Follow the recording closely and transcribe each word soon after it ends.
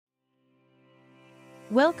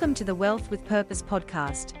Welcome to the Wealth with Purpose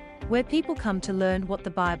podcast, where people come to learn what the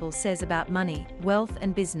Bible says about money, wealth,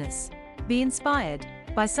 and business. Be inspired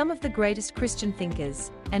by some of the greatest Christian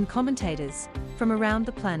thinkers and commentators from around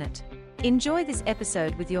the planet. Enjoy this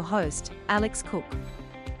episode with your host, Alex Cook.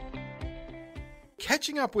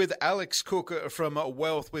 Catching up with Alex Cook from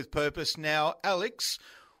Wealth with Purpose. Now, Alex,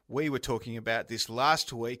 we were talking about this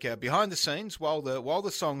last week behind the scenes while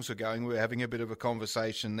the songs were going. We were having a bit of a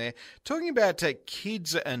conversation there, talking about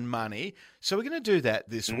kids and money. So we're going to do that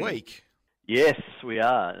this week. Yes, we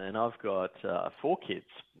are. And I've got 4 kids,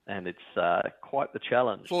 and it's quite the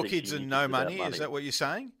challenge. 4 kids and no money, is that what you're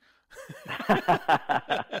saying?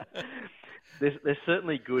 They're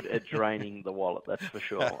certainly good at draining the wallet, that's for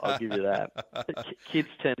sure. I'll give you that. Kids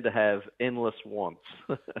tend to have endless wants.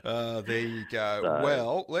 There you go. So,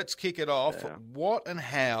 well, let's kick it off. Yeah. What and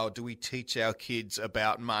how do we teach our kids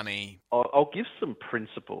about money? I'll give some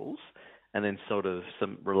principles and then sort of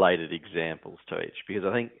some related examples to each, because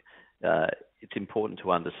I think it's important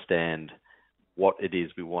to understand what it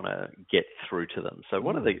is we want to get through to them. So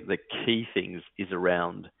one of the key things is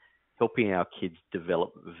around helping our kids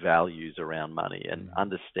develop values around money and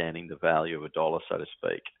understanding the value of a dollar, so to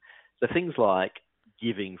speak. So things like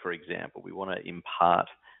giving, for example, we want to impart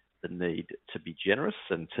the need to be generous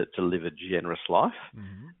and to live a generous life.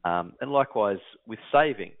 And likewise with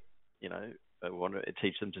saving, we want to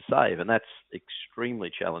teach them to save, and that's extremely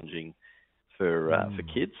challenging for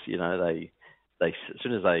kids. They as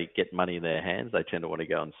soon as they get money in their hands, they tend to want to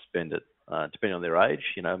go and spend it. Depending on their age,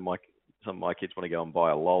 some of my kids want to go and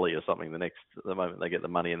buy a lolly or something the moment they get the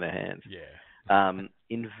money in their hands. Yeah.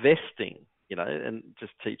 Investing, and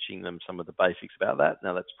just teaching them some of the basics about that.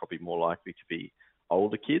 Now, that's probably more likely to be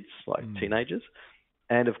older kids, like teenagers.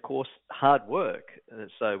 And, of course, hard work.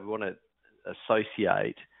 So we want to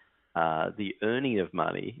associate the earning of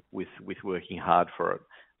money with working hard for it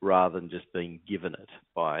rather than just being given it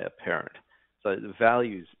by a parent. So the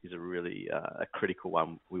values is a really a critical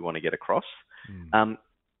one we want to get across.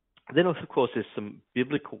 Then, of course, there's some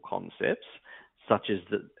biblical concepts, such as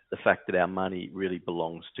the fact that our money really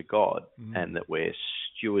belongs to God and that we're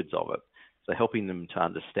stewards of it. So helping them to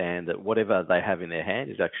understand that whatever they have in their hand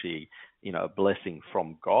is actually, a blessing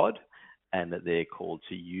from God, and that they're called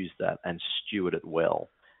to use that and steward it well.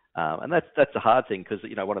 And that's a hard thing because,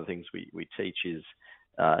 one of the things we teach is,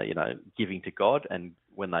 giving to God, and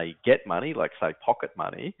when they get money, like say pocket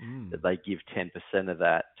money, that they give 10% of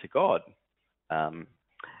that to God.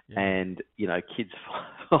 And, kids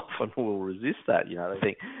often will resist that. They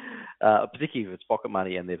think, particularly if it's pocket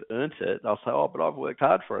money and they've earned it, they'll say, oh, but I've worked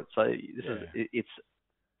hard for it. So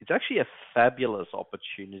it's actually a fabulous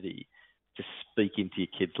opportunity to speak into your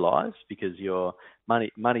kids' lives, because your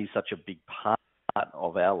money is such a big part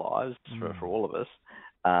of our lives for all of us,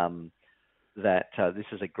 that this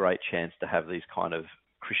is a great chance to have these kind of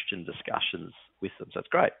Christian discussions with them. So it's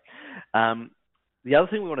great. The other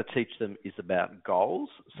thing we want to teach them is about goals.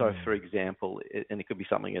 So, for example, and it could be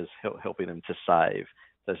something as helping them to save.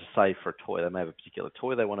 So to save for a toy, they may have a particular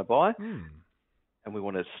toy they want to buy, and we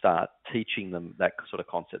want to start teaching them that sort of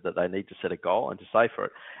concept, that they need to set a goal and to save for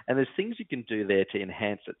it. And there's things you can do there to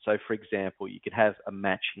enhance it. So, for example, you could have a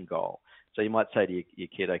matching goal. So you might say to your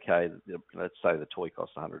kid, okay, let's say the toy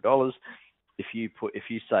costs $100. If you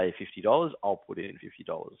say $50, I'll put in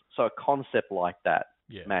 $50. So a concept like that,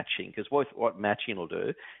 matching, because what matching will do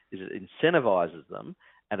is it incentivizes them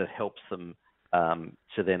and it helps them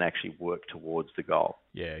to then actually work towards the goal.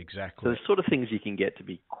 Yeah, exactly. So there's sort of things you can get to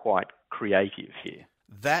be quite creative here.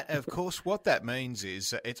 That, of course, what that means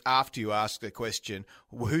is it's after you ask the question,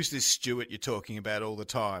 who's this Stuart you're talking about all the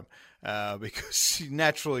time? Because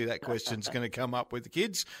naturally that question's going to come up with the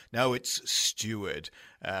kids. No, it's steward.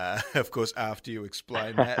 Of course, after you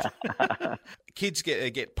explain that. Kids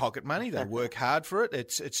get pocket money. They work hard for it.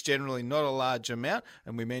 It's generally not a large amount.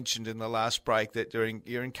 And we mentioned in the last break that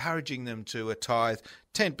you're encouraging them to tithe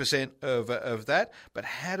 10% of that. But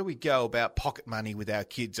how do we go about pocket money with our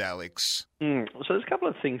kids, Alex? So there's a couple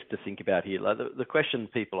of things to think about here. Like the question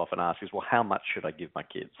people often ask is, well, how much should I give my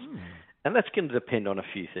kids? And that's going to depend on a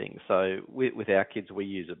few things. So with our kids, we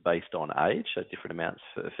use it based on age, so different amounts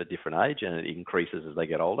for different age, and it increases as they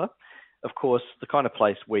get older. Of course, the kind of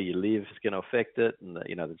place where you live is going to affect it, and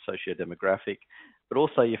the socio-demographic, but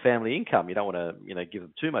also your family income. You don't want to give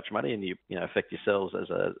them too much money, and you affect yourselves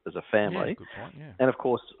as a family. Yeah, good point, yeah. And of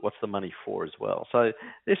course, what's the money for as well? So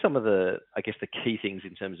there's some of the key things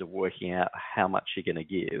in terms of working out how much you're going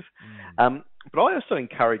to give. But I also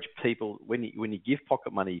encourage people, when you give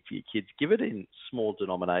pocket money to your kids, give it in small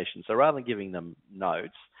denominations. So rather than giving them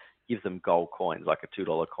notes, give them gold coins, like a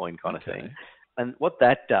 $2 coin kind of thing. And what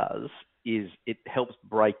that does is it helps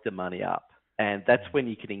break the money up. And that's when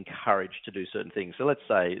you can encourage to do certain things. So let's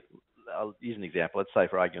say, I'll use an example. Let's say,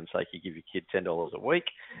 for argument's sake, you give your kid $10 a week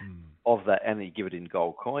of that, and you give it in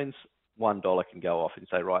gold coins. $1 can go off and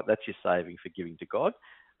say, right, that's your saving for giving to God.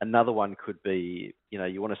 Another one could be,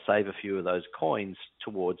 you want to save a few of those coins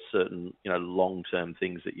towards certain, long-term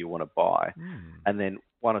things that you want to buy. And then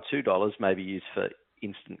 $1 or $2 maybe used for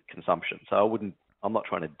instant consumption. So I'm not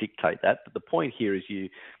trying to dictate that, but the point here is you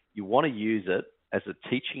want to use it as a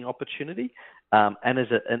teaching opportunity, and as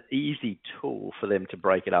an easy tool for them to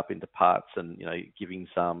break it up into parts and, giving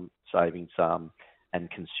some, saving some, and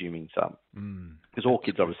consuming some. Because all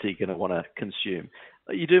kids obviously are going to want to consume.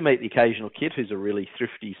 You do meet the occasional kid who's a really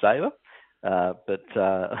thrifty saver, but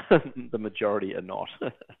the majority are not.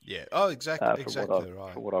 Yeah. Oh, exactly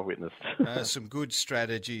right. For what I've witnessed. Some good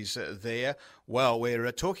strategies there. Well, we're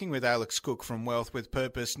talking with Alex Cook from Wealth with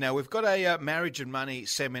Purpose. Now, we've got a marriage and money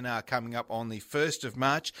seminar coming up on the 1st of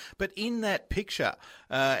March. But in that picture,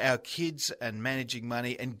 our kids and managing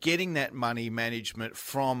money and getting that money management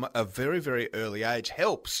from a very, very early age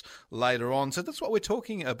helps later on. So that's what we're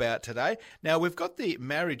talking about today. Now, we've got the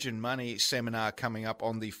marriage and money seminar coming up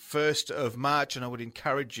on the 1st of March, and I would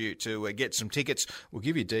encourage you to get some tickets. We'll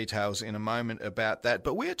give you details in a moment about that.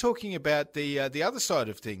 But we're talking about the other side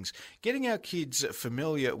of things, getting our kids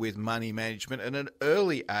familiar with money management at an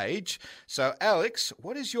early age. So, Alex,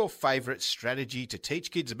 what is your favourite strategy to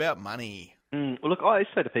teach kids about money? Well, look, I always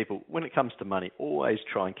say to people, when it comes to money, always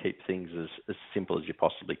try and keep things as simple as you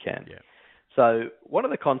possibly can. Yeah. So one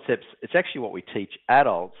of the concepts, it's actually what we teach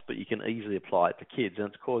adults, but you can easily apply it to kids, and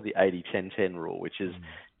it's called the 80-10-10 rule, which is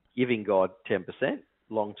giving God 10%,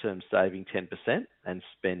 long-term saving 10%, and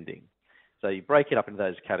spending. So you break it up into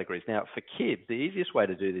those categories. Now, for kids, the easiest way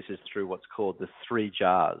to do this is through what's called the 3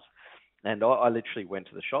 jars. And I literally went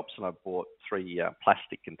to the shops and I bought 3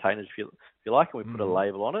 plastic containers, if you like, and we put a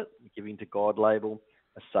label on it, a giving to God label,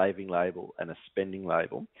 a saving label, and a spending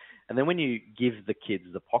label. And then when you give the kids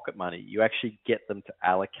the pocket money, you actually get them to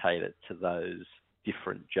allocate it to those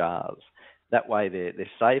different jars. That way they're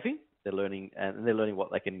saving, they're learning, and they're learning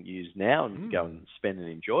what they can use now and go and spend and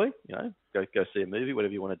enjoy, go see a movie,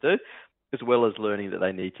 whatever you want to do, as well as learning that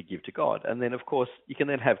they need to give to God. And then, of course, you can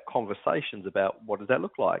then have conversations about what does that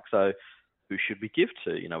look like. So who should we give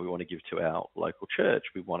to? We want to give to our local church.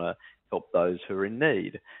 We want to help those who are in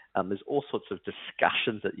need. There's all sorts of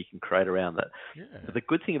discussions that you can create around that. Yeah. But the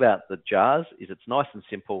good thing about the jars is it's nice and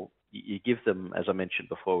simple. You give them, as I mentioned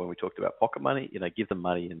before when we talked about pocket money, give them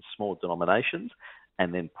money in small denominations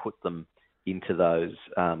and then put them into those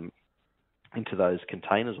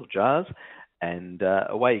containers or jars. And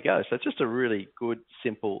away you go. So it's just a really good,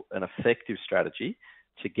 simple, and effective strategy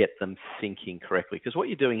to get them thinking correctly. Because what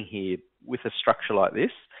you're doing here with a structure like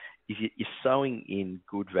this is you're sowing in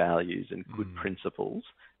good values and good principles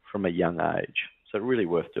from a young age. So really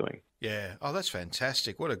worth doing. Yeah. Oh, that's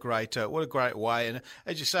fantastic. What a great way. And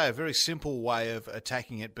as you say, a very simple way of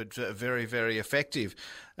attacking it, but very, very effective.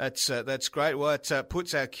 That's great. Well, it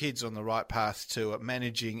puts our kids on the right path to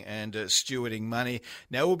managing and stewarding money.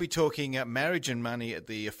 Now, we'll be talking marriage and money at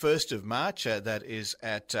the 1st of March. That is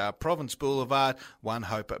at Province Boulevard, One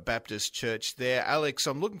Hope Baptist Church there. Alex,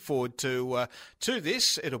 I'm looking forward to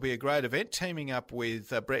this. It'll be a great event, teaming up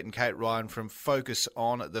with Brett and Kate Ryan from Focus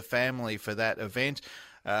on the Family for that event.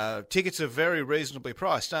 Tickets are very reasonably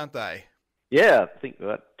priced, aren't they? Yeah, I think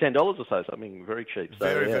about $10 or so, something very cheap. So,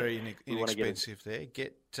 very inexpensive there.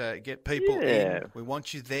 Get people in. We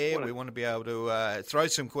want you there. We want to be able to throw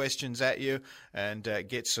some questions at you and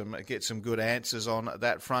get some good answers on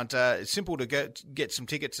that front. It's simple to get some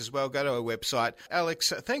tickets as well. Go to our website.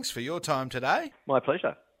 Alex, thanks for your time today. My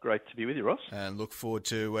pleasure. Great to be with you, Ross. And look forward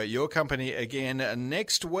to your company again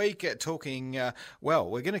next week talking,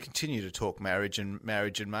 we're going to continue to talk marriage and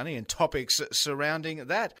money and topics surrounding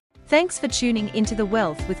that. Thanks for tuning into the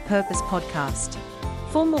Wealth with Purpose podcast.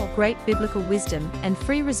 For more great biblical wisdom and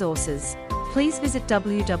free resources, please visit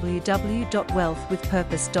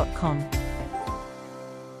www.wealthwithpurpose.com.